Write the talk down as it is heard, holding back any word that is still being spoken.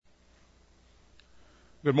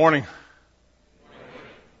Good morning.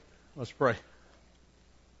 Let's pray.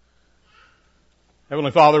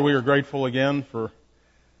 Heavenly Father, we are grateful again for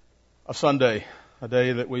a Sunday, a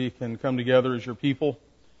day that we can come together as your people,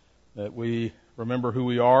 that we remember who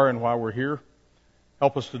we are and why we're here.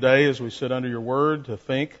 Help us today as we sit under your word to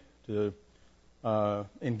think, to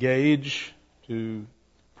engage, to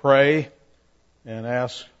pray, and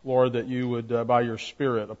ask, Lord, that you would, by your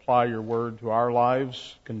Spirit, apply your word to our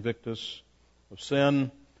lives, convict us of sin,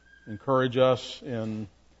 encourage us in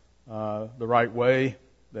the right way,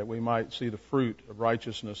 that we might see the fruit of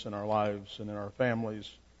righteousness in our lives and in our families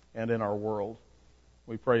and in our world.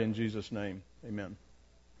 We pray in Jesus' name. Amen.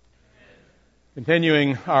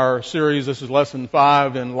 Continuing our series, this is Lesson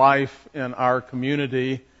 5 in Life in Our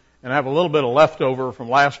Community. And I have a little bit of leftover from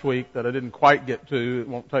last week that I didn't quite get to. It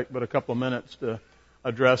won't take but a couple of minutes to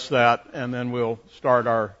address that, and then we'll start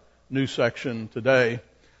our new section today.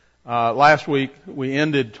 Last week we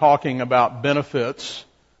ended talking about benefits,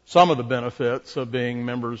 some of the benefits of being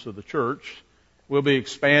members of the church. We'll be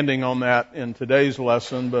expanding on that in today's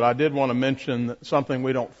lesson, but I did want to mention something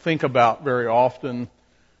we don't think about very often,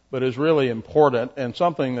 but is really important and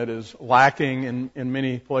something that is lacking in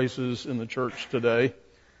many places in the church today,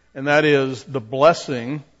 and that is the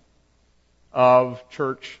blessing of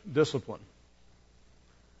church discipline.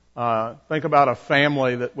 Think about a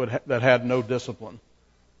family that had no discipline.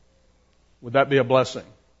 Would that be a blessing?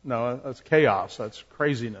 No, that's chaos. That's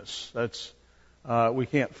craziness. We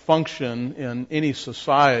can't function in any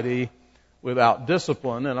society without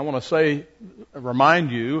discipline. And I want to remind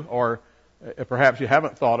you, or perhaps you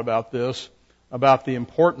haven't thought about this, about the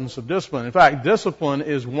importance of discipline. In fact, discipline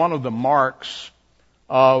is one of the marks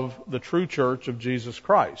of the true church of Jesus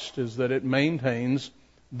Christ, is that it maintains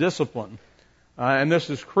discipline. And this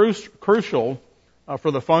is crucial for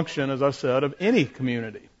the function, as I said, of any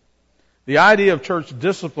community. The idea of church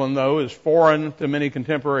discipline, though, is foreign to many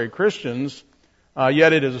contemporary Christians,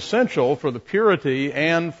 yet it is essential for the purity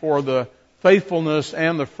and for the faithfulness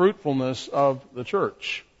and the fruitfulness of the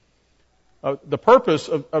church. The purpose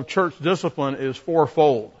of church discipline is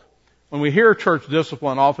fourfold. When we hear church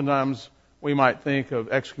discipline, oftentimes we might think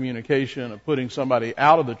of excommunication, of putting somebody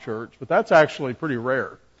out of the church, but that's actually pretty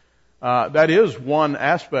rare. That is one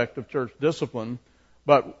aspect of church discipline,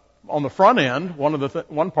 but on the front end,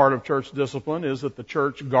 one part of church discipline is that the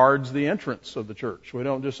church guards the entrance of the church. We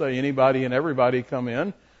don't just say anybody and everybody come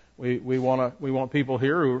in. We want people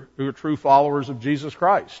here who are true followers of Jesus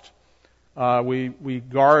Christ. We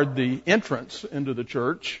guard the entrance into the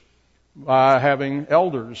church by having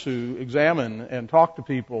elders who examine and talk to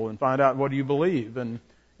people and find out, what do you believe, and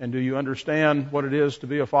do you understand what it is to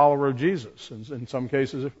be a follower of Jesus? And in some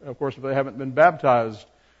cases, of course, if they haven't been baptized,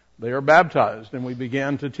 they are baptized, and we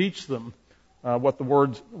began to teach them what the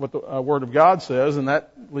Word of God says, and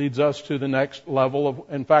that leads us to the next level of.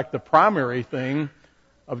 In fact, the primary thing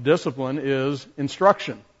of discipline is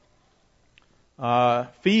instruction,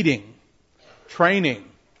 feeding, training.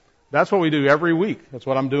 That's what we do every week. That's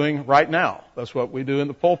what I'm doing right now. That's what we do in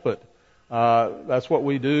the pulpit. That's what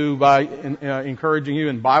we do by encouraging you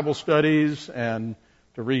in Bible studies and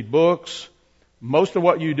to read books. Most of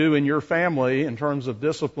what you do in your family in terms of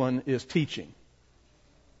discipline is teaching.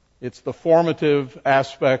 It's the formative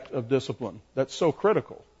aspect of discipline that's so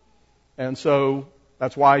critical. And so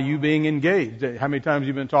that's why you being engaged. How many times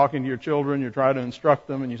you've been talking to your children, you're trying to instruct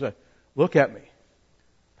them, and you say, look at me.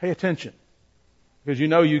 Pay attention. Because you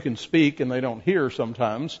know you can speak and they don't hear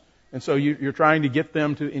sometimes. And so you're trying to get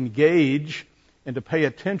them to engage and to pay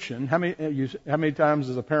attention. How many times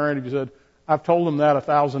as a parent have you said, I've told them that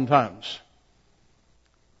 1,000 times?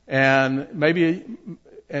 And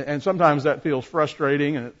sometimes that feels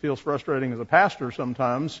frustrating, and it feels frustrating as a pastor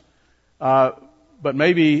sometimes. But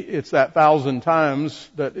maybe it's that 1,000 times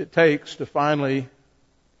that it takes to finally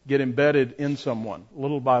get embedded in someone,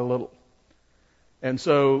 little by little. And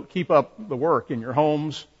so keep up the work in your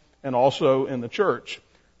homes and also in the church.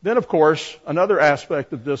 Then, of course, another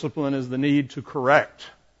aspect of discipline is the need to correct,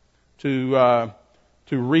 to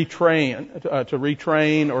retrain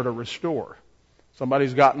or to restore.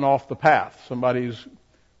 Somebody's gotten off the path. Somebody's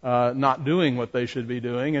not doing what they should be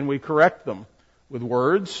doing, and we correct them with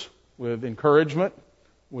words, with encouragement,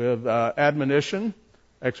 with admonition,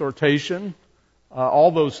 exhortation.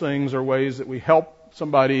 All those things are ways that we help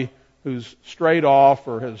somebody who's strayed off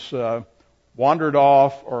or has wandered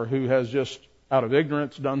off or who has just out of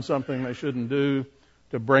ignorance done something they shouldn't do,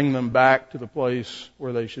 to bring them back to the place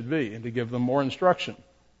where they should be and to give them more instruction.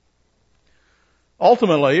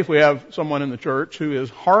 Ultimately, if we have someone in the church who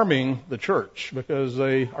is harming the church because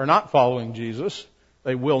they are not following Jesus,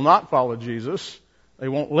 they will not follow Jesus, they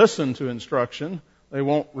won't listen to instruction, they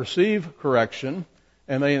won't receive correction,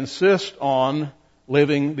 and they insist on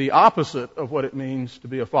living the opposite of what it means to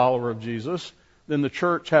be a follower of Jesus, then the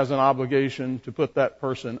church has an obligation to put that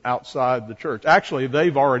person outside the church. Actually,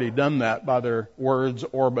 they've already done that by their words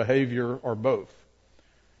or behavior or both.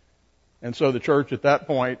 And so the church at that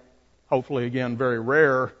point, hopefully again very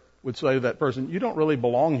rare, would say to that person, you don't really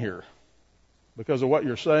belong here because of what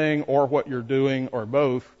you're saying or what you're doing or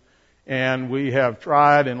both. And we have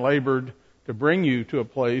tried and labored to bring you to a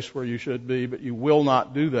place where you should be, but you will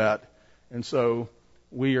not do that. And so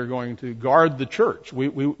we are going to guard the church.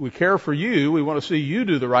 We care for you. We want to see you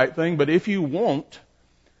do the right thing. But if you won't,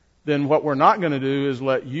 then what we're not going to do is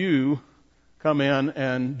let you come in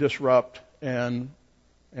and disrupt and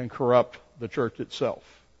corrupt the church itself.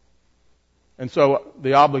 And so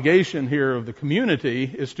the obligation here of the community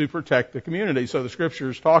is to protect the community. So the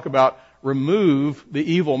scriptures talk about remove the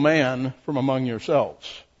evil man from among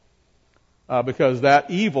yourselves. Because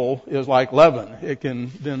that evil is like leaven. It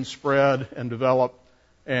can then spread and develop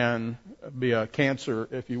and be a cancer,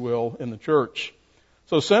 if you will, in the church.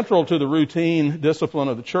 So central to the routine discipline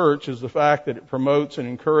of the church is the fact that it promotes and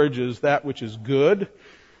encourages that which is good,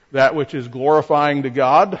 that which is glorifying to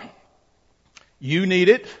God. You need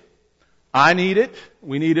it. I need it.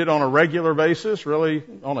 We need it on a regular basis, really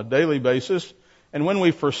on a daily basis. And when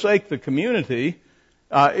we forsake the community,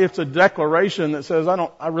 it's a declaration that says,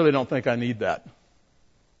 I really don't think I need that.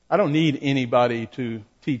 I don't need anybody to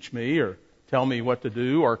teach me or tell me what to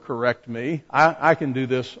do or correct me. I can do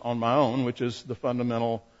this on my own, which is the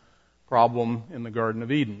fundamental problem in the Garden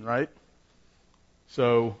of Eden, right?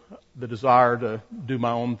 So the desire to do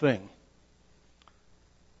my own thing.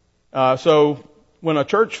 So when a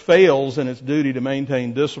church fails in its duty to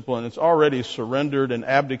maintain discipline, it's already surrendered and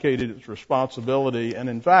abdicated its responsibility, and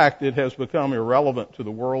in fact, it has become irrelevant to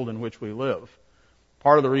the world in which we live.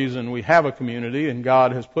 Part of the reason we have a community, and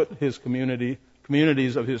God has put His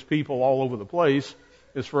communities of His people all over the place,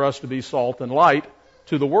 is for us to be salt and light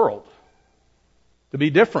to the world. To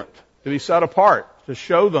be different, to be set apart, to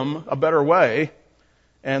show them a better way.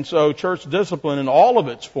 And so church discipline in all of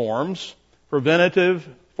its forms, preventative,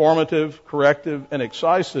 formative, corrective, and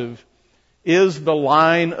excisive, is the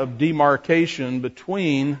line of demarcation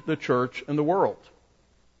between the church and the world.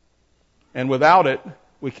 And without it,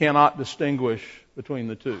 we cannot distinguish between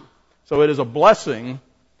the two. So it is a blessing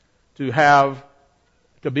to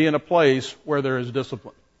be in a place where there is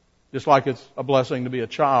discipline. Just like it's a blessing to be a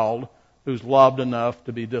child who's loved enough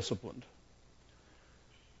to be disciplined.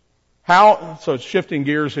 So it's shifting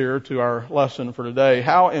gears here to our lesson for today.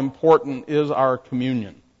 How important is our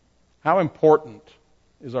communion? How important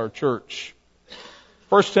is our church?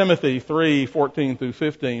 1 Timothy 3:14 through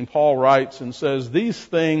 15, Paul writes and says, "These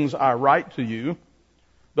things I write to you,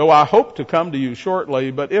 though I hope to come to you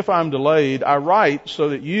shortly, but if I'm delayed, I write so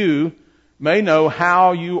that you may know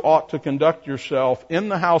how you ought to conduct yourself in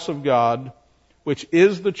the house of God, which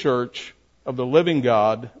is the church of the living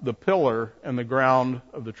God, the pillar and the ground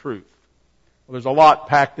of the truth." Well, there's a lot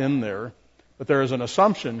packed in there, but there is an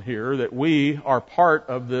assumption here that we are part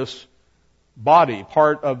of this body,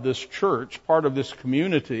 part of this church, part of this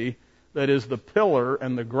community that is the pillar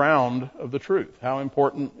and the ground of the truth. How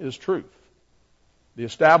important is truth? The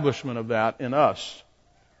establishment of that in us.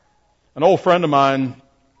 An old friend of mine,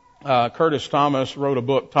 Curtis Thomas, wrote a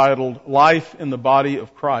book titled Life in the Body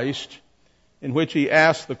of Christ, in which he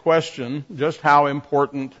asked the question, just how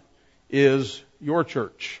important is your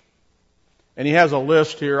church? And he has a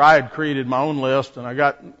list here. I had created my own list, and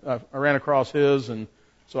I ran across his, and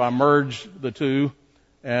so I merged the two,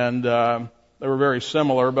 and they were very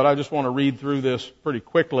similar, but I just want to read through this pretty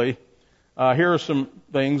quickly. Here are some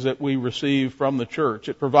things that we receive from the church.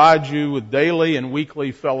 It provides you with daily and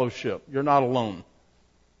weekly fellowship. You're not alone.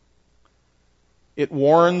 It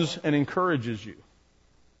warns and encourages you.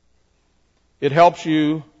 It helps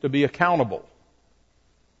you to be accountable.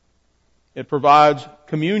 It provides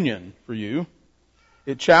communion for you.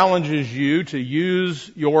 It challenges you to use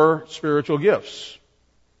your spiritual gifts.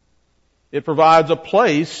 It provides a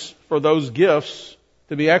place for those gifts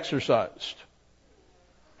to be exercised.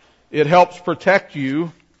 It helps protect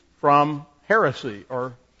you from heresy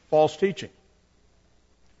or false teaching.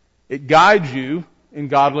 It guides you in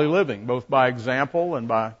godly living, both by example and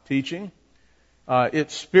by teaching. It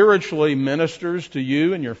spiritually ministers to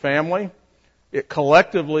you and your family. It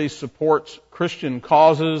collectively supports Christian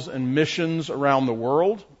causes and missions around the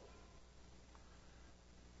world.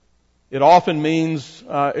 It's often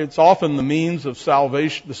the means of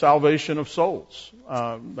salvation, the salvation of souls.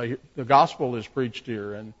 The gospel is preached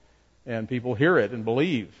here, and people hear it and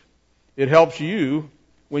believe. It helps you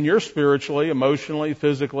when you're spiritually, emotionally,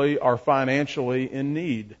 physically, or financially in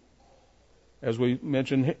need. As we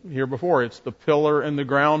mentioned here before, it's the pillar and the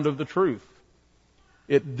ground of the truth.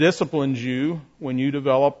 It disciplines you when you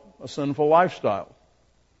develop a sinful lifestyle.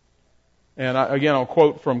 And again, I'll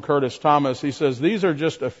quote from Curtis Thomas. He says, "These are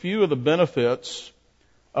just a few of the benefits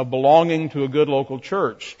of belonging to a good local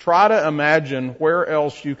church. Try to imagine where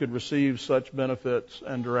else you could receive such benefits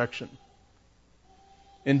and direction."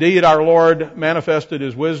 Indeed, our Lord manifested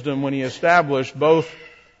His wisdom when He established both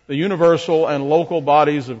the universal and local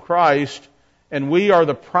bodies of Christ, and we are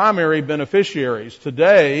the primary beneficiaries.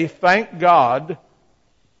 Today, thank God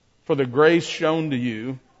for the grace shown to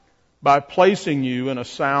you by placing you in a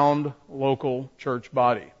sound local church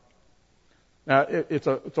body. Now, it's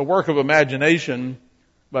a work of imagination,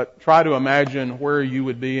 but try to imagine where you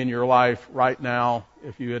would be in your life right now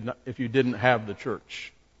if you didn't have the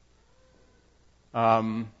church.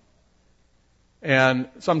 And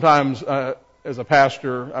sometimes, as a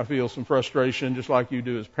pastor, I feel some frustration, just like you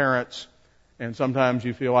do as parents. And sometimes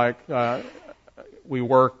you feel like we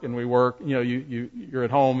work. You're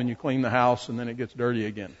at home and you clean the house, and then it gets dirty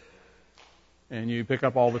again. And you pick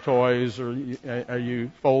up all the toys, or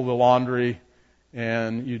you fold the laundry,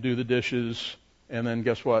 and you do the dishes, and then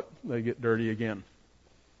guess what? They get dirty again.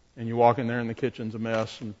 And you walk in there, and the kitchen's a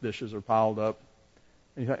mess, and dishes are piled up.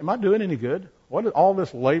 And you think, am I doing any good? What is all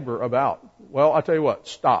this labor about? Well, I tell you what,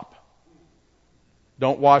 stop.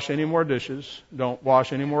 Don't wash any more dishes, don't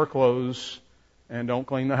wash any more clothes, and don't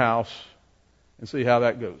clean the house, and see how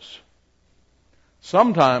that goes.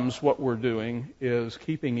 Sometimes what we're doing is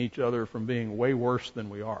keeping each other from being way worse than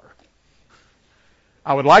we are.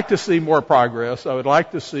 I would like to see more progress. I would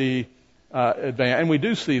like to see advance, and we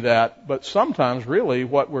do see that. But sometimes, really,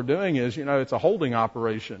 what we're doing is, it's a holding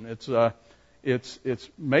operation. It's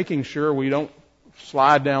making sure we don't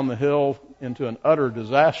slide down the hill into an utter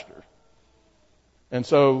disaster. And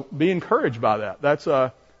so, be encouraged by that.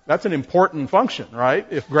 That's an important function, right?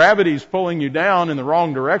 If gravity's pulling you down in the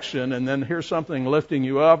wrong direction, and then here's something lifting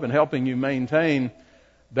you up and helping you maintain,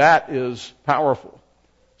 that is powerful.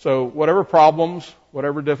 So whatever problems,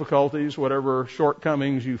 whatever difficulties, whatever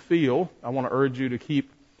shortcomings you feel, I want to urge you to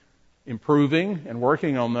keep improving and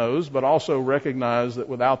working on those, but also recognize that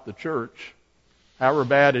without the church, however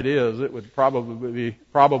bad it is, it would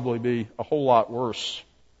probably be a whole lot worse.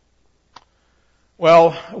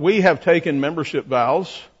 Well, we have taken membership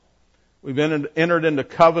vows. We've entered into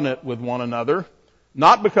covenant with one another,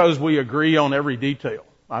 not because we agree on every detail.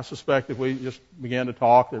 I suspect if we just began to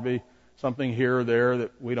talk, there'd be something here or there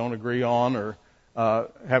that we don't agree on, or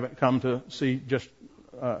haven't come to see just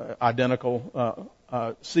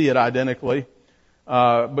see it identically,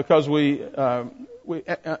 because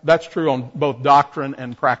that's true on both doctrine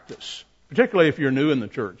and practice. Particularly if you're new in the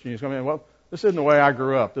church, and you come in, well, this isn't the way I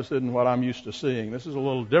grew up. This isn't what I'm used to seeing. This is a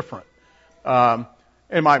little different.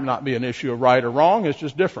 It might not be an issue of right or wrong. It's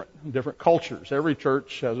just different cultures. Every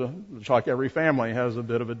church just like every family, has a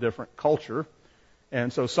bit of a different culture.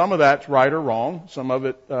 And so some of that's right or wrong. Some of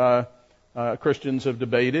it Christians have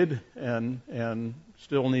debated and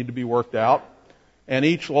still need to be worked out. And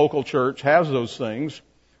each local church has those things.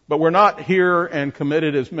 But we're not here and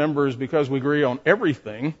committed as members because we agree on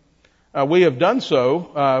everything. We have done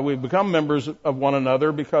so. We've become members of one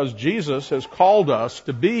another because Jesus has called us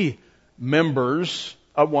to be members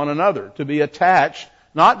of one another, to be attached,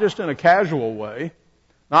 not just in a casual way,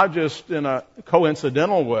 not just in a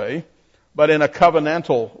coincidental way, but in a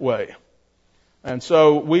covenantal way. And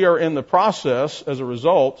so we are in the process, as a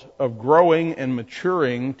result, of growing and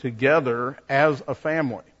maturing together as a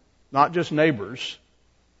family, not just neighbors,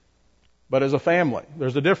 but as a family.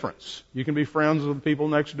 There's a difference. You can be friends with the people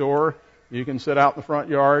next door. You can sit out in the front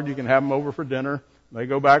yard. You can have them over for dinner. They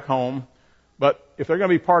go back home. But if they're going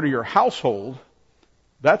to be part of your household,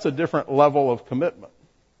 that's a different level of commitment.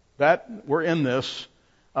 That we're in this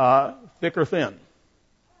thick or thin.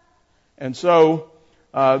 And so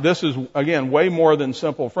this is, again, way more than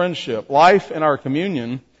simple friendship. Life in our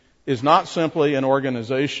communion is not simply an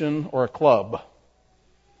organization or a club.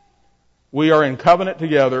 We are in covenant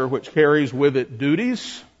together, which carries with it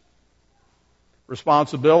duties,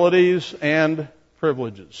 responsibilities, and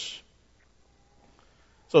privileges.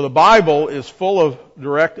 So the Bible is full of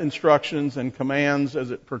direct instructions and commands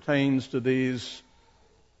as it pertains to these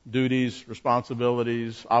duties,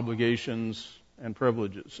 responsibilities, obligations, and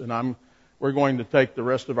privileges. And we're going to take the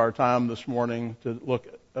rest of our time this morning to look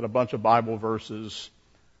at a bunch of Bible verses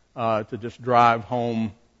to just drive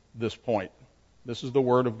home this point. This is the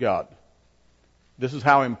Word of God. This is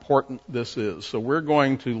how important this is. So we're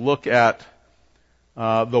going to look at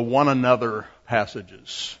the one another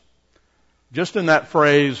passages. Just in that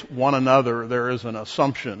phrase, one another, there is an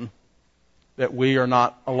assumption that we are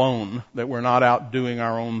not alone, that we're not out doing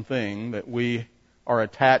our own thing, that we are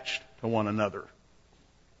attached to one another,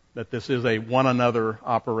 that this is a one another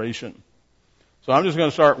operation. So I'm just going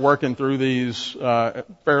to start working through these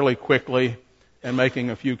fairly quickly and making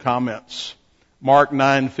a few comments. Mark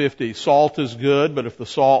 9:50, salt is good, but if the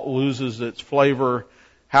salt loses its flavor,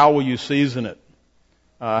 how will you season it?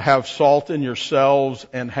 Have salt in yourselves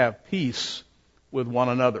and have peace with one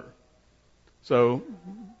another. So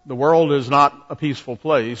the world is not a peaceful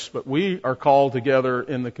place, but we are called together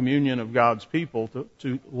in the communion of God's people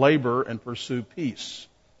to labor and pursue peace,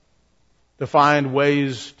 to find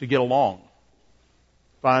ways to get along,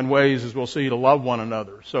 find ways, as we'll see, to love one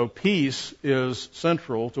another. So peace is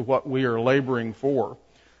central to what we are laboring for.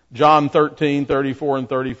 John 13:34 and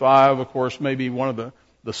 35, of course, may be one of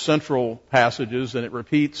the central passages, and it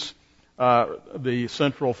repeats the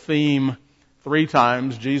central theme 3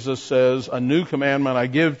 times. Jesus says, a new commandment I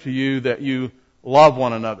give to you, that you love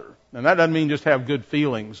one another. And that doesn't mean just have good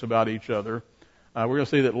feelings about each other. We're going to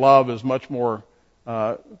see that love is much more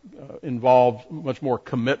involved, much more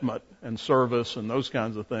commitment and service and those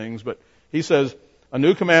kinds of things. But he says, a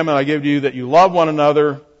new commandment I give to you, that you love one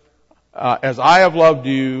another as I have loved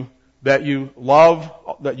you, that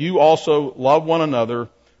you also love one another.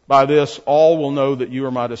 By this, all will know that you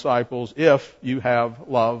are my disciples, if you have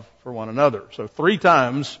love for one another. So 3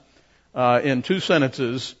 times in 2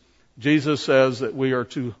 sentences, Jesus says that we are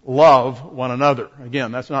to love one another.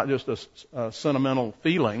 Again, that's not just a sentimental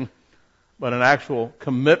feeling, but an actual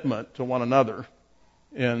commitment to one another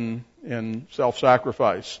in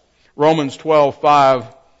self-sacrifice. Romans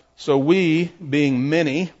 12:5, so we, being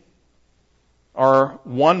many, are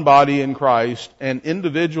one body in Christ and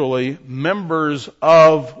individually members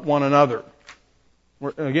of one another.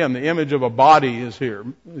 Again, the image of a body is here.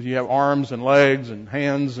 You have arms and legs and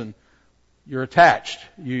hands, and you're attached.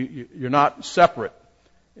 You're not separate.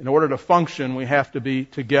 In order to function, we have to be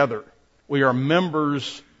together. We are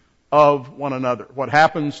members of one another. What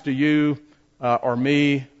happens to you or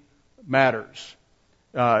me matters.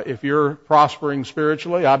 If you're prospering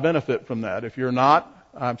spiritually, I benefit from that. If you're not,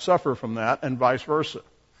 I suffer from that, and vice versa.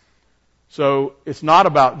 So it's not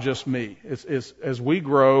about just me. It's as we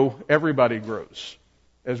grow, everybody grows.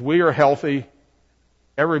 As we are healthy,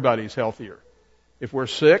 everybody's healthier. If we're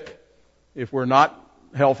sick, if we're not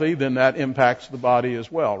healthy, then that impacts the body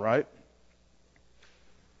as well, right?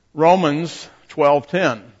 Romans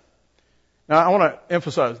 12:10. Now I want to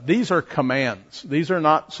emphasize, these are commands. These are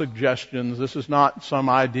not suggestions. This is not some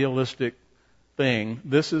idealistic thing.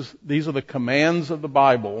 These are the commands of the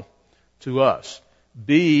Bible to us.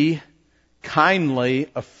 Be kindly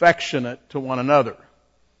affectionate to one another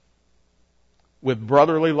with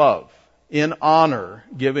brotherly love, in honor,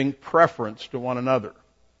 giving preference to one another.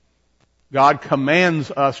 God commands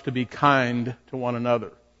us to be kind to one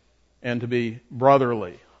another and to be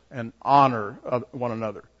brotherly and honor one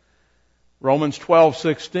another. Romans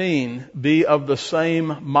 12:16, be of the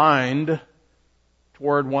same mind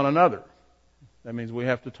toward one another. That means we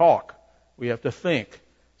have to talk. We have to think.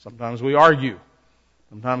 Sometimes we argue.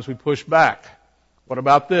 Sometimes we push back. What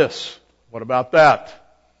about this? What about that?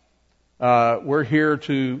 We're here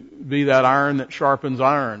to be that iron that sharpens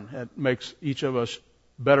iron. It makes each of us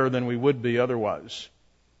better than we would be otherwise.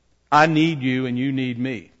 I need you and you need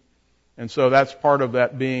me. And so that's part of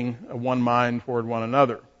that being a one mind toward one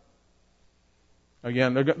another.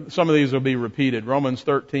 Again, some of these will be repeated. Romans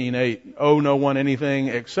 13:8, owe no one anything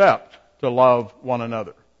except to love one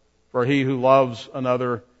another. For he who loves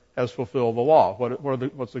another has fulfilled the law.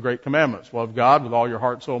 What's the great commandments? Love God with all your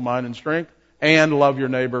heart, soul, mind, and strength, and love your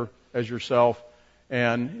neighbor as yourself,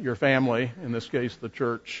 and your family, in this case the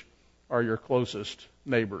church, are your closest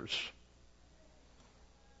neighbors.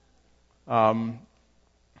 By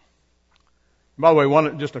the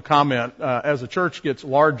way, just a comment. As the church gets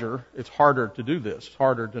larger, it's harder to do this. It's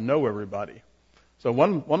harder to know everybody. So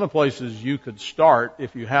one of the places you could start,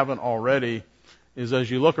 if you haven't already, is as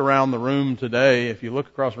you look around the room today, if you look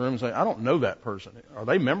across the room and say, I don't know that person. Are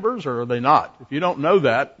they members or are they not? If you don't know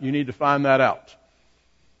that, you need to find that out.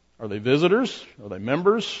 Are they visitors? Are they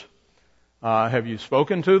members? Have you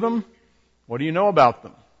spoken to them? What do you know about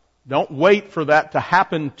them? Don't wait for that to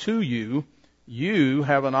happen to you. You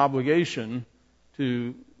have an obligation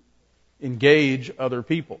to engage other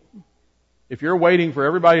people. If you're waiting for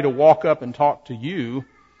everybody to walk up and talk to you,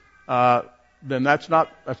 then that's not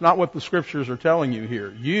what the scriptures are telling you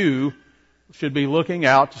here. You should be looking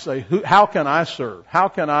out to say, how can I serve? How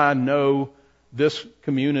can I know this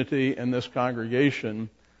community and this congregation?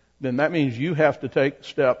 Then that means you have to take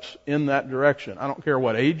steps in that direction. I don't care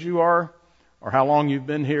what age you are. or how long you've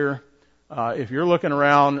been here. If you're looking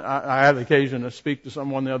around, I had the occasion to speak to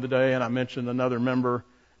someone the other day, and I mentioned another member,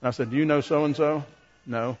 and I said, "Do you know so-and-so?"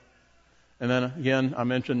 "No." And then again, I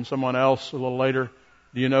mentioned someone else a little later.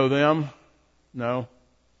 "Do you know them?" "No."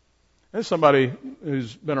 It's somebody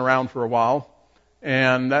who's been around for a while,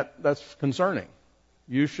 and that's concerning.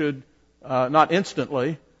 You should, not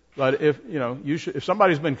instantly, but if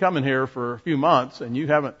somebody's been coming here for a few months and you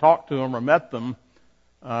haven't talked to them or met them,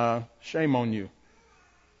 shame on you.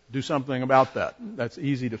 Do something about that. That's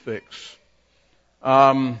easy to fix.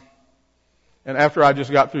 And after I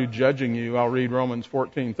just got through judging you, I'll read Romans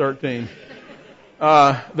 14:13.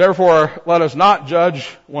 Therefore, let us not judge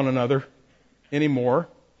one another anymore,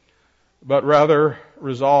 but rather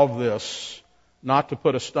resolve this, not to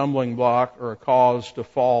put a stumbling block or a cause to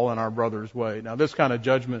fall in our brother's way. Now, this kind of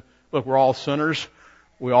judgment, look, we're all sinners.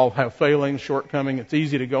 We all have failings, shortcomings. It's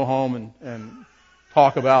easy to go home and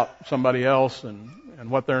talk about somebody else and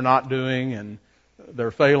what they're not doing and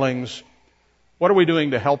their failings. What are we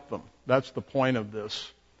doing to help them? That's the point of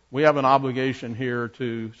this. We have an obligation here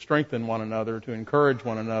to strengthen one another, to encourage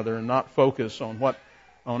one another, and not focus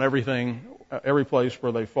on everything, every place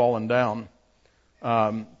where they've fallen down.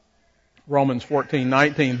 Romans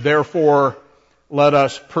 14:19, therefore let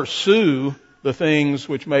us pursue the things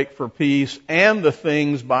which make for peace and the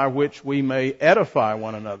things by which we may edify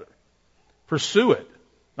one another. Pursue it.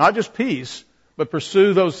 Not just peace, but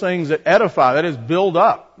pursue those things that edify, that is, build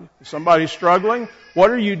up. If somebody's struggling, what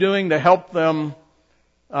are you doing to help them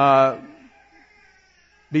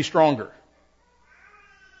be stronger?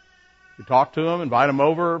 You talk to them, invite them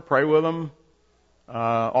over, pray with them,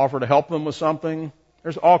 offer to help them with something.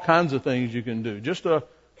 There's all kinds of things you can do. Just a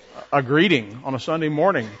greeting on a Sunday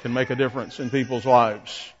morning can make a difference in people's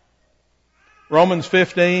lives. Romans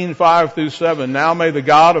 15:5-7. Now may the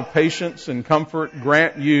God of patience and comfort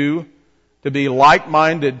grant you to be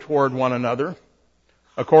like-minded toward one another,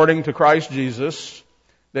 according to Christ Jesus,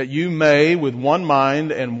 that you may, with one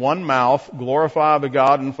mind and one mouth, glorify the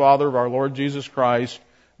God and Father of our Lord Jesus Christ.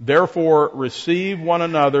 Therefore, receive one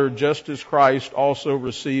another just as Christ also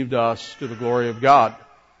received us to the glory of God.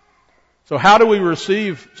 So how do we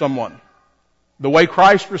receive someone? The way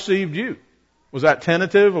Christ received you. Was that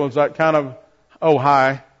tentative? Or was that kind of, oh,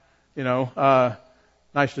 hi,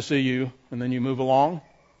 nice to see you, and then you move along?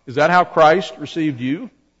 Is that how Christ received you?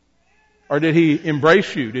 Or did He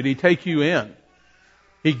embrace you? Did He take you in?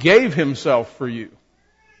 He gave Himself for you.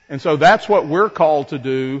 And so that's what we're called to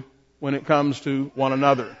do when it comes to one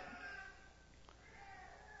another.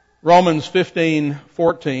 Romans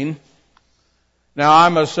 15:14. Now I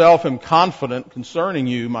myself am confident concerning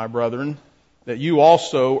you, my brethren, that you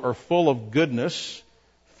also are full of goodness,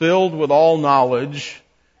 filled with all knowledge,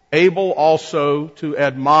 able also to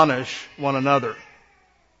admonish one another.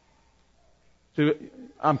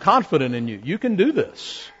 I'm confident in you. You can do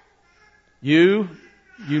this. You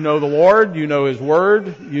know the Lord, you know His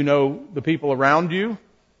Word, you know the people around you.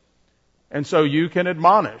 And so you can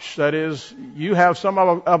admonish. That is, we have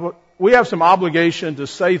some obligation to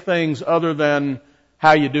say things other than,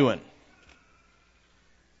 how you doing?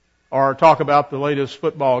 Or talk about the latest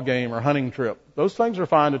football game or hunting trip. Those things are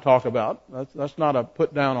fine to talk about. That's not a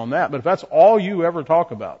put down on that. But if that's all you ever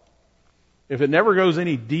talk about, if it never goes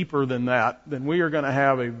any deeper than that, then we are going to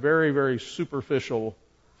have a very, very superficial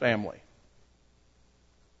family.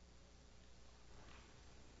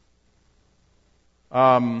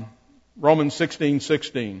 Romans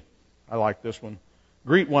 16:16. I like this one.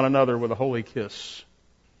 Greet one another with a holy kiss.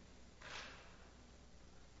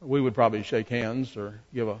 We would probably shake hands or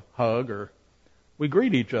give a hug, or we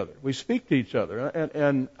greet each other. We speak to each other.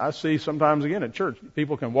 And I see sometimes again at church,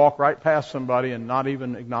 people can walk right past somebody and not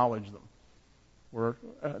even acknowledge them.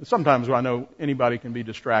 Sometimes I know anybody can be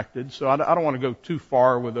distracted, so I don't want to go too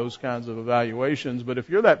far with those kinds of evaluations. But if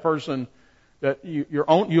you're that person that you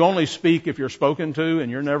only speak if you're spoken to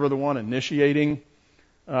and you're never the one initiating,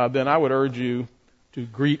 then I would urge you to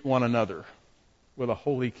greet one another with a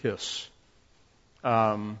holy kiss.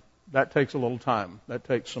 That takes a little time. That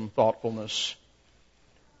takes some thoughtfulness.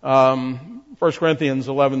 1 Corinthians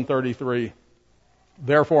 11:33.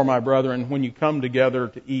 Therefore, my brethren, when you come together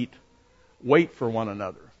to eat, wait for one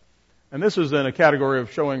another. And this is in a category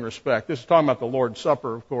of showing respect. This is talking about the Lord's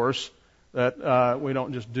Supper, of course, that we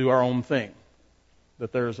don't just do our own thing.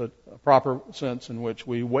 That there's a proper sense in which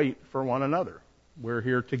we wait for one another. We're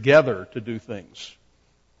here together to do things,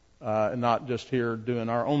 and not just here doing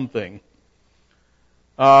our own thing.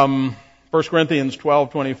 1 Corinthians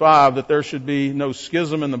 12:25, that there should be no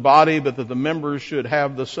schism in the body, but that the members should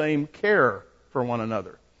have the same care for one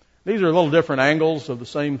another. These are a little different angles of the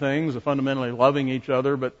same things, of fundamentally loving each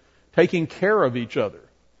other, but taking care of each other,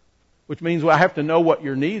 which means I have to know what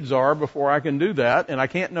your needs are before I can do that, and I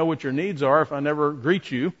can't know what your needs are if I never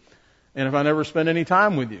greet you and if I never spend any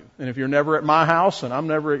time with you. And if you're never at my house and I'm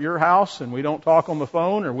never at your house and we don't talk on the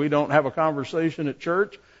phone or we don't have a conversation at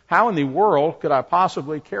church, how in the world could I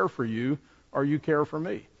possibly care for you or you care for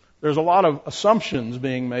me? There's a lot of assumptions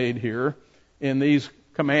being made here in these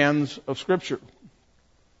commands of Scripture.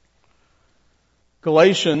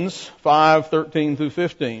 Galatians 5:13 through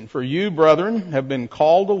 15. For you, brethren, have been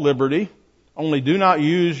called to liberty. Only do not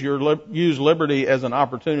use liberty as an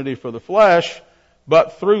opportunity for the flesh,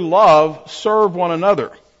 but through love serve one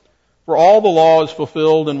another. For all the law is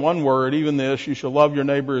fulfilled in one word, even this, you shall love your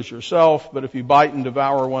neighbor as yourself. But if you bite and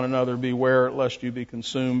devour one another, beware lest you be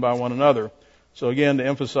consumed by one another. So again, to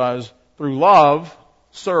emphasize, through love,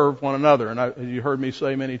 serve one another. And as you heard me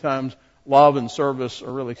say many times, love and service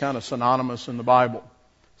are really kind of synonymous in the Bible.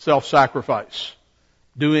 Self-sacrifice.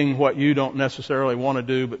 Doing what you don't necessarily want to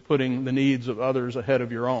do, but putting the needs of others ahead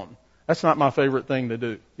of your own. That's not my favorite thing to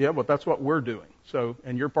do. Yeah, but that's what we're doing. So,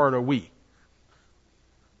 and you're part of we.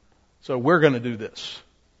 So we're going to do this.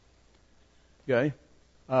 Okay?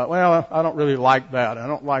 Well, I don't really like that. I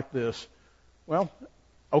don't like this. Well,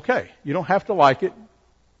 okay. You don't have to like it.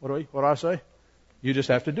 What do I say? You just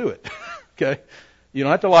have to do it. Okay? You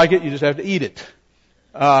don't have to like it. You just have to eat it.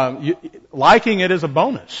 Liking it is a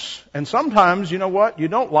bonus. And sometimes, you know what? You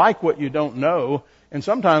don't like what you don't know. And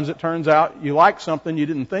sometimes it turns out you like something you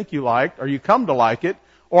didn't think you liked, or you come to like it,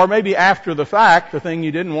 or maybe after the fact, the thing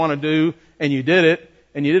you didn't want to do, and you did it,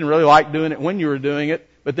 and you didn't really like doing it when you were doing it,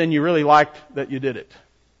 but then you really liked that you did it.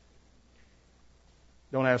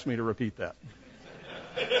 Don't ask me to repeat that.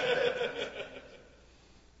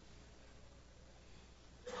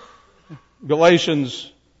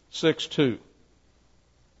 Galatians 6:2.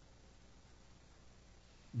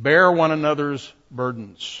 Bear one another's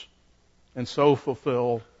burdens, and so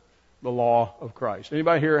fulfill the law of Christ.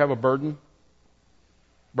 Anybody here have a burden?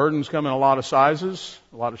 Burdens come in a lot of sizes,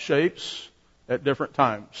 a lot of shapes, at different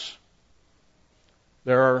times.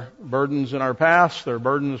 There are burdens in our past, there are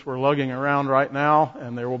burdens we're lugging around right now,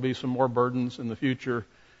 and there will be some more burdens in the future.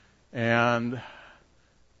 And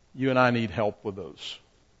you and I need help with those.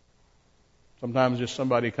 Sometimes just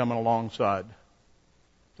somebody coming alongside,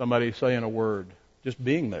 somebody saying a word, just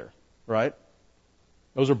being there, right?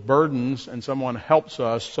 Those are burdens, and someone helps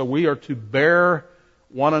us, so we are to bear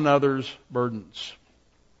one another's burdens.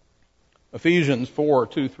 Ephesians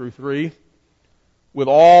 4:2 through 3. With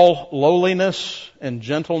all lowliness and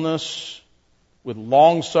gentleness, with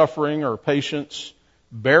long-suffering or patience,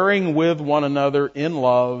 bearing with one another in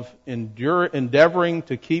love, endeavoring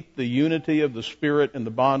to keep the unity of the Spirit in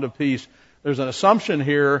the bond of peace. There's an assumption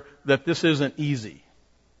here that this isn't easy.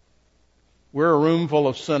 We're a room full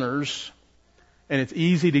of sinners, and it's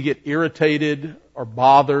easy to get irritated or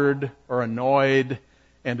bothered or annoyed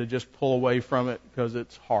and to just pull away from it because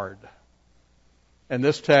it's hard. And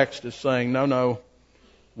this text is saying, no,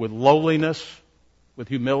 with lowliness, with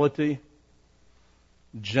humility,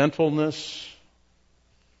 gentleness,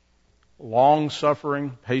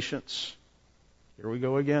 long-suffering, patience. Here we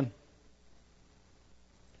go again.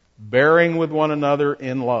 Bearing with one another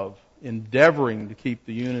in love, endeavoring to keep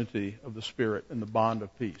the unity of the Spirit in the bond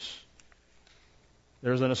of peace.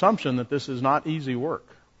 There's an assumption that this is not easy work.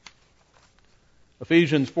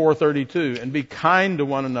 Ephesians 4:32, and be kind to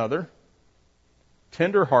one another,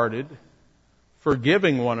 tender-hearted,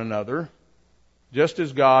 forgiving one another, just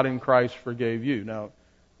as God in Christ forgave you. Now,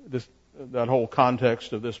 that whole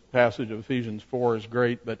context of this passage of Ephesians 4 is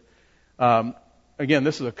great, but again,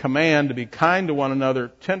 this is a command to be kind to one another,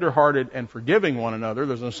 tender-hearted, and forgiving one another.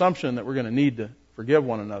 There's an assumption that we're going to need to forgive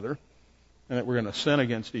one another, and that we're going to sin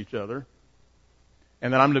against each other,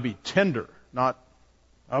 and that I'm to be tender, not,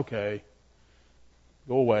 okay,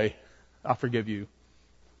 go away, I'll forgive you.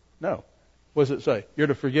 No. What does it say? You're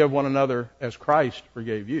to forgive one another as Christ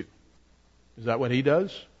forgave you. Is that what He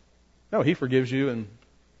does? No, He forgives you and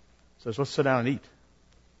says, let's sit down and eat.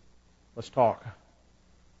 Let's talk.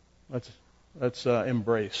 Let's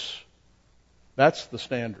embrace. That's the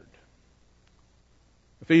standard.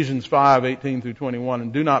 Ephesians 5:18 through 21,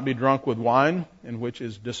 and do not be drunk with wine, in which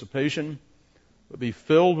is dissipation, but be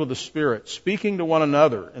filled with the Spirit, speaking to one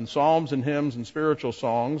another in psalms and hymns and spiritual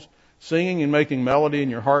songs, singing and making melody in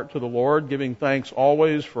your heart to the Lord, giving thanks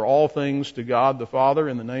always for all things to God the Father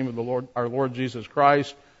in the name of the Lord, our Lord Jesus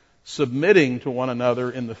Christ, submitting to one another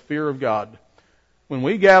in the fear of God. When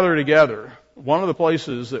we gather together, one of the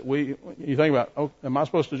places that you think about, am I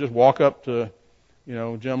supposed to just walk up to,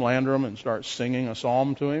 Jim Landrum and start singing a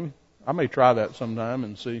psalm to him? I may try that sometime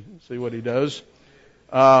and see what he does.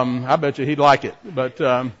 I bet you he'd like it.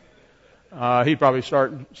 But He'd probably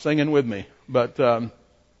start singing with me. But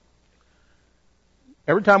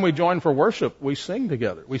every time we join for worship, we sing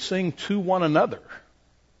together. We sing to one another.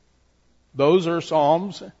 Those are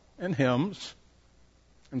psalms and hymns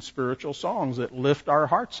and spiritual songs that lift our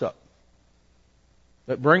hearts up,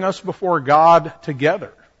 that bring us before God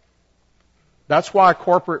together. That's why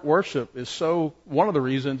corporate worship is one of the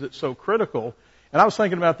reasons it's so critical. And I was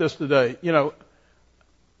thinking about this today. You know,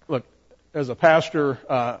 look, as a pastor,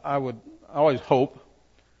 I always hope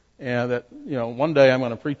that, you know, one day I'm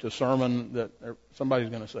going to preach a sermon that somebody's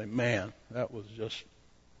going to say, man, that was just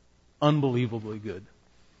unbelievably good.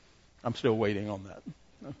 I'm still waiting on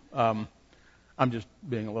that. I'm just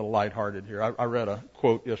being a little lighthearted here. I read a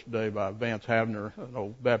quote yesterday by Vance Havner, an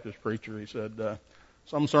old Baptist preacher. He said,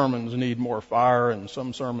 some sermons need more fire and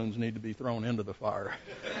some sermons need to be thrown into the fire.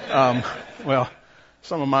 Well,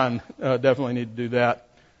 some of mine definitely need to do that.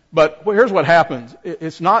 But here's what happens.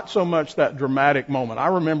 It's not so much that dramatic moment. I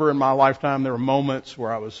remember in my lifetime there were moments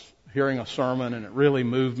where I was hearing a sermon and it really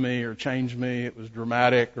moved me or changed me. It was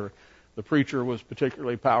dramatic or the preacher was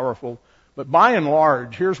particularly powerful. But by and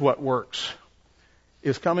large, here's what works,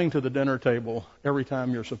 is coming to the dinner table every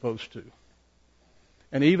time you're supposed to.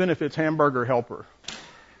 And even if it's hamburger helper,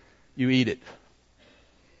 you eat it.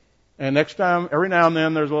 And next time, every now and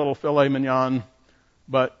then, there's a little filet mignon,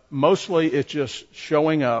 but mostly it's just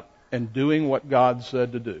showing up and doing what God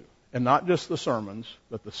said to do. And not just the sermons,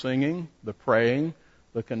 but the singing, the praying,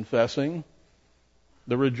 the confessing,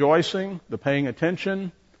 the rejoicing, the paying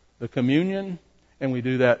attention, the communion, and we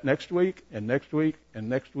do that next week, and next week, and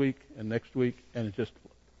next week, and next week, and it's just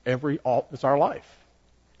it's our life.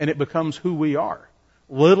 And it becomes who we are,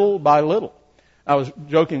 little by little. I was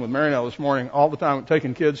joking with Marinelle this morning, all the time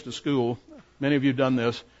taking kids to school. Many of you have done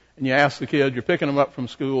this, and you ask the kid, you're picking them up from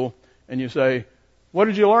school, and you say, what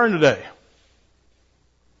did you learn today?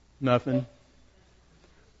 Nothing.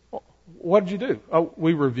 Well, what did you do? Oh,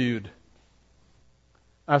 we reviewed.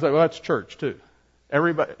 I said, well, that's church too.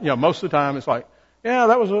 Everybody, you know, most of the time it's like, yeah,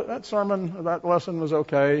 that sermon, that lesson was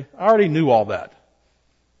okay. I already knew all that.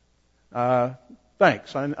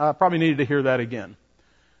 Thanks. I probably needed to hear that again.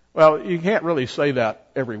 Well, you can't really say that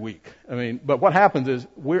every week. I mean, but what happens is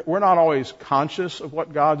we're not always conscious of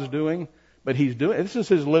what God's doing, but He's doing. This is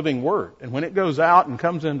His living Word, and when it goes out and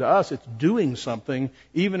comes into us, it's doing something,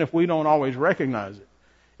 even if we don't always recognize it.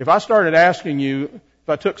 If I started asking you, if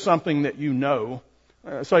I took something that you know,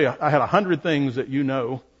 say I had 100 things that you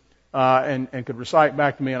know, and could recite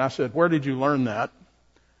back to me, and I said, where did you learn that?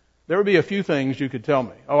 There would be a few things you could tell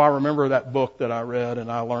me. Oh, I remember that book that I read and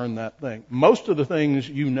I learned that thing. Most of the things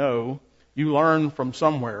you know, you learn from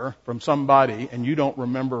somewhere, from somebody, and you don't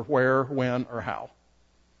remember where, when, or how.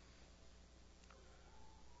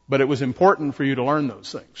 But it was important for you to learn those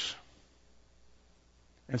things.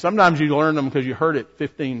 And sometimes you learn them because you heard it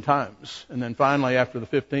 15 times. And then finally, after the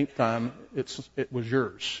 15th time, it was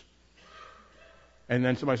yours. And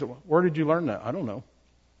then somebody said, well, where did you learn that? I don't know.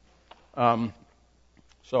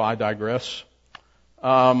 So I digress.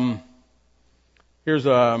 Here's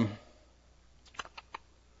where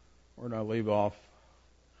did I leave off?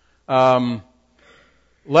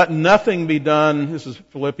 Let nothing be done, this is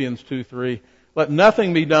Philippians 2:3. Let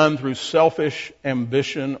nothing be done through selfish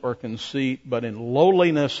ambition or conceit, but in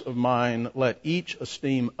lowliness of mind, let each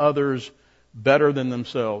esteem others better than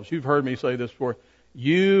themselves. You've heard me say this before.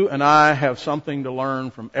 You and I have something to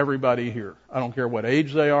learn from everybody here. I don't care what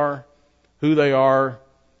age they are, who they are.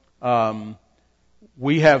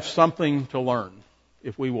 We have something to learn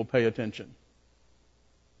if we will pay attention.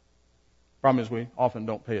 Problem is we often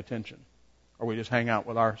don't pay attention, or we just hang out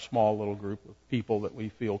with our small little group of people that we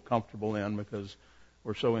feel comfortable in because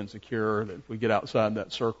we're so insecure that if we get outside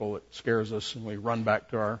that circle, it scares us and we run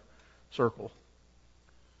back to our circle.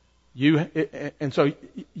 And so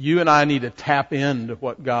you and I need to tap into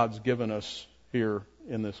what God's given us here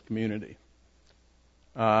in this community.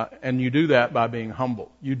 And you do that by being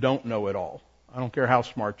humble. You don't know it all. I don't care how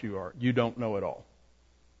smart you are. You don't know it all.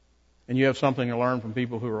 And you have something to learn from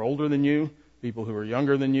people who are older than you, people who are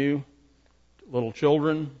younger than you, little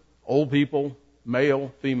children, old people,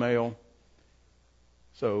 male, female.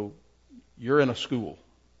 So you're in a school.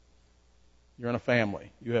 You're in a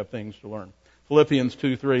family. You have things to learn. Philippians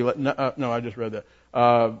 2:3. No, I just read that.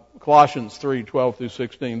 Colossians 3:12 through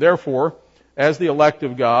 16. Therefore, as the elect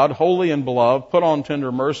of God, holy and beloved, put on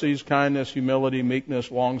tender mercies, kindness, humility,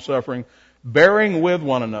 meekness, long-suffering, bearing with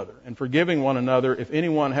one another and forgiving one another if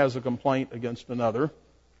anyone has a complaint against another.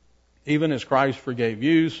 Even as Christ forgave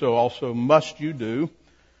you, so also must you do.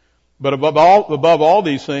 But above all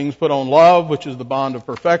these things, put on love, which is the bond of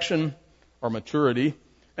perfection or maturity,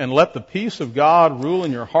 And let the peace of God rule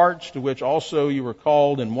in your hearts, to which also you were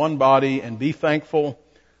called in one body, and be thankful.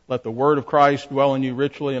 Let the word of Christ dwell in you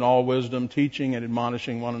richly in all wisdom, teaching and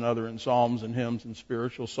admonishing one another in psalms and hymns and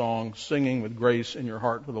spiritual songs, singing with grace in your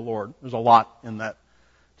heart to the Lord. There's a lot in that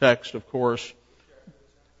text, of course.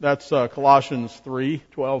 That's Colossians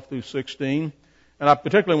 3:12 through 16. And I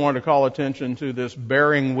particularly wanted to call attention to this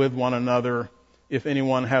bearing with one another if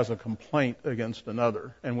anyone has a complaint against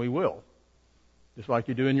another. And we will, just like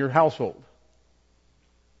you do in your household.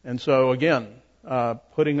 And so again,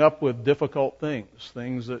 putting up with difficult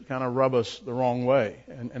things that kind of rub us the wrong way.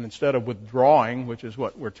 And instead of withdrawing, which is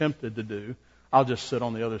what we're tempted to do, I'll just sit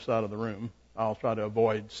on the other side of the room. I'll try to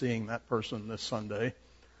avoid seeing that person this Sunday.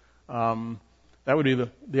 That would be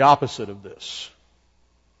the opposite of this.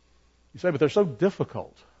 You say, but they're so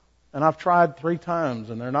difficult. And I've tried 3 times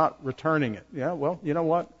and they're not returning it. Yeah, well, you know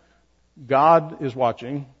what? God is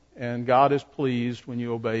watching and God is pleased when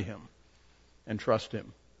you obey Him and trust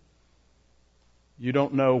Him. You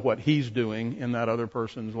don't know what He's doing in that other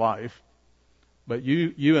person's life, but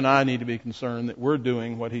you and I need to be concerned that we're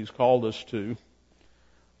doing what He's called us to.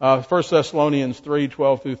 1 Thessalonians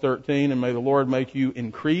 3:12 through 13, and may the Lord make you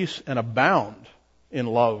increase and abound in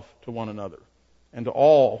love to one another and to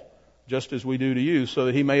all, just as we do to you, so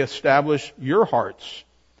that He may establish your hearts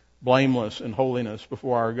blameless in holiness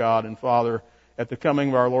before our God and Father at the coming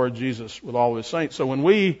of our Lord Jesus with all His saints. So when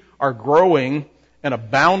we are growing and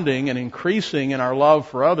abounding and increasing in our love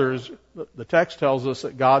for others, the text tells us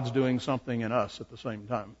that God's doing something in us at the same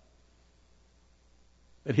time.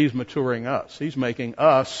 That He's maturing us. He's making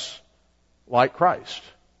us like Christ.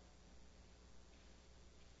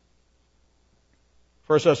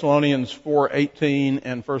 1 Thessalonians 4:18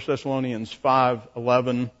 and 1 Thessalonians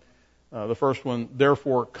 5:11. The first one,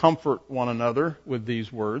 therefore comfort one another with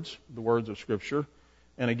these words, the words of Scripture.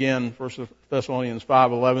 And again, 1 Thessalonians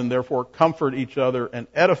 5:11, therefore comfort each other and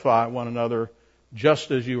edify one another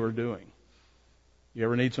just as you are doing. You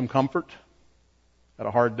ever need some comfort? Had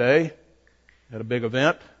a hard day? Had a big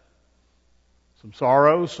event? Some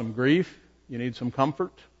sorrow, some grief? You need some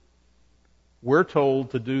comfort? We're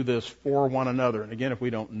told to do this for one another. And again, if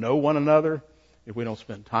we don't know one another, if we don't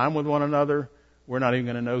spend time with one another, we're not even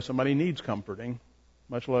going to know somebody needs comforting,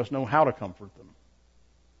 much less know how to comfort them.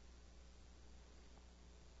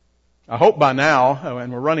 I hope by now,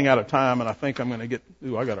 and we're running out of time, and I think I'm going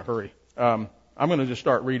to I got to hurry. I'm going to just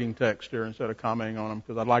start reading text here instead of commenting on them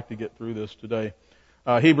because I'd like to get through this today.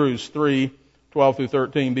 Hebrews 3:12 through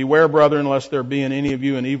 13. Beware, brethren, lest there be in any of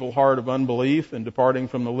you an evil heart of unbelief in departing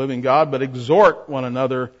from the living God, but exhort one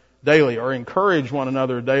another daily, or encourage one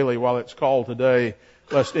another daily while it's called today,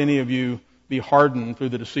 lest any of you be hardened through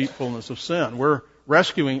the deceitfulness of sin. We're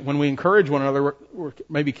rescuing, when we encourage one another, we're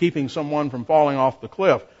maybe keeping someone from falling off the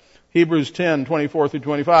cliff. Hebrews 10:24 through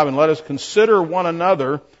 25, and let us consider one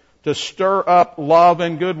another to stir up love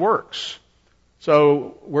and good works.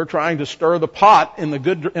 So we're trying to stir the pot in a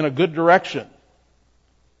good direction,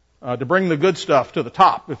 to bring the good stuff to the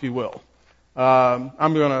top, if you will.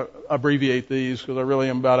 I'm going to abbreviate these because I really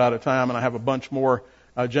am about out of time, and I have a bunch more.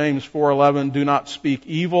 James 4:11, do not speak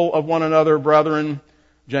evil of one another, brethren.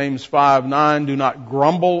 James 5:9, do not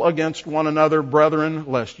grumble against one another, brethren,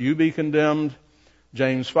 lest you be condemned.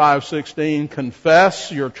 James 5:16,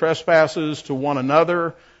 confess your trespasses to one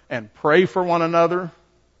another and pray for one another.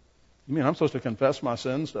 You mean I'm supposed to confess my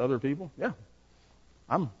sins to other people? Yeah.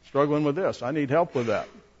 I'm struggling with this. I need help with that.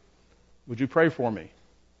 Would you pray for me?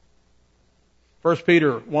 1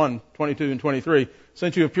 Peter 1:22 and 23,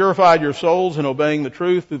 since you have purified your souls in obeying the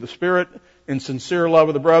truth through the Spirit in sincere love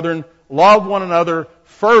of the brethren, love one another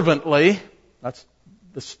fervently. That's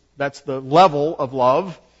the level of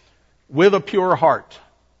love. With a pure heart.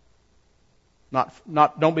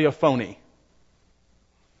 Don't be a phony.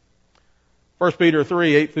 1 Peter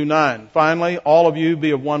 3:8 through 9. Finally, all of you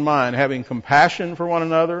be of one mind, having compassion for one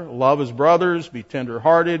another, love as brothers, be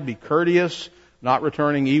tender-hearted, be courteous, not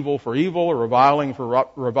returning evil for evil or reviling for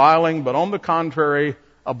reviling, but on the contrary,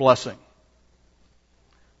 a blessing.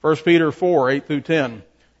 1 Peter 4:8 through 10.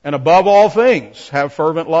 And above all things, have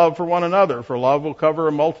fervent love for one another, for love will cover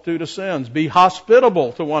a multitude of sins. Be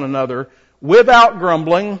hospitable to one another without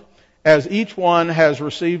grumbling, as each one has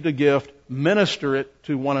received a gift, minister it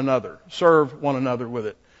to one another. Serve one another with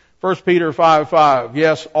it. 1 Peter 5:5.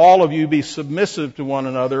 Yes, all of you be submissive to one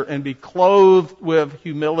another and be clothed with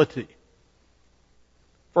humility.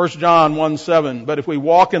 1 John 1:7. But if we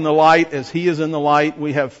walk in the light as He is in the light,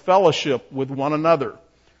 we have fellowship with one another.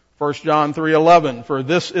 1 John 3:11, for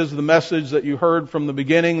this is the message that you heard from the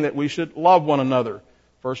beginning, that we should love one another.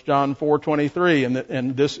 1 John 4:23,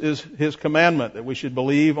 and this is His commandment, that we should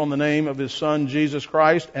believe on the name of His Son, Jesus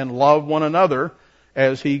Christ, and love one another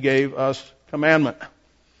as He gave us commandment.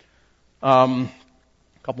 A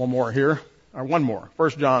couple more here, or one more.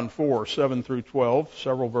 1 John 4:7 through 12,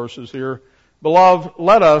 several verses here. Beloved,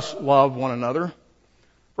 let us love one another,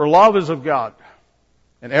 for love is of God,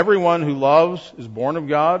 and everyone who loves is born of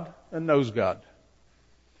God and knows God.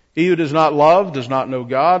 He who does not love does not know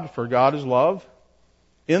God, for God is love.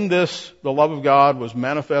 In this, the love of God was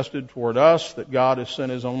manifested toward us, that God has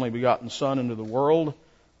sent His only begotten Son into the world,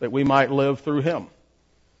 that we might live through Him.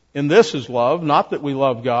 In this is love, not that we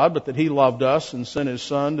love God, but that He loved us and sent His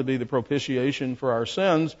Son to be the propitiation for our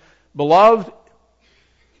sins. Beloved,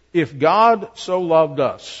 if God so loved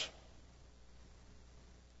us,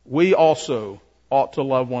 we also ought to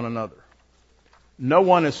love one another. No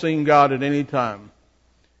one has seen God at any time.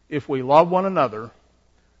 If we love one another,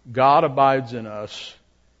 God abides in us,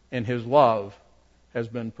 and His love has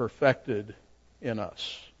been perfected in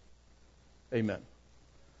us. Amen.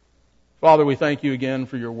 Father, we thank You again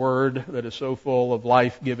for Your word that is so full of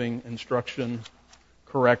life-giving instruction,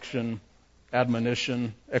 correction,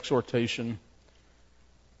 admonition, exhortation.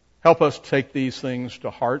 Help us take these things to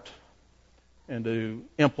heart and to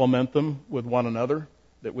implement them with one another,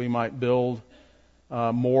 that we might build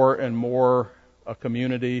more and more a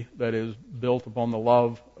community that is built upon the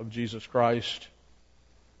love of Jesus Christ.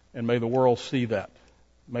 And may the world see that.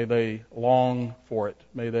 May they long for it.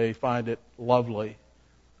 May they find it lovely,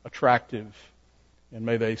 attractive, and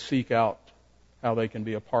may they seek out how they can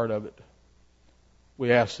be a part of it.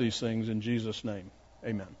 We ask these things in Jesus' name.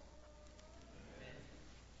 Amen.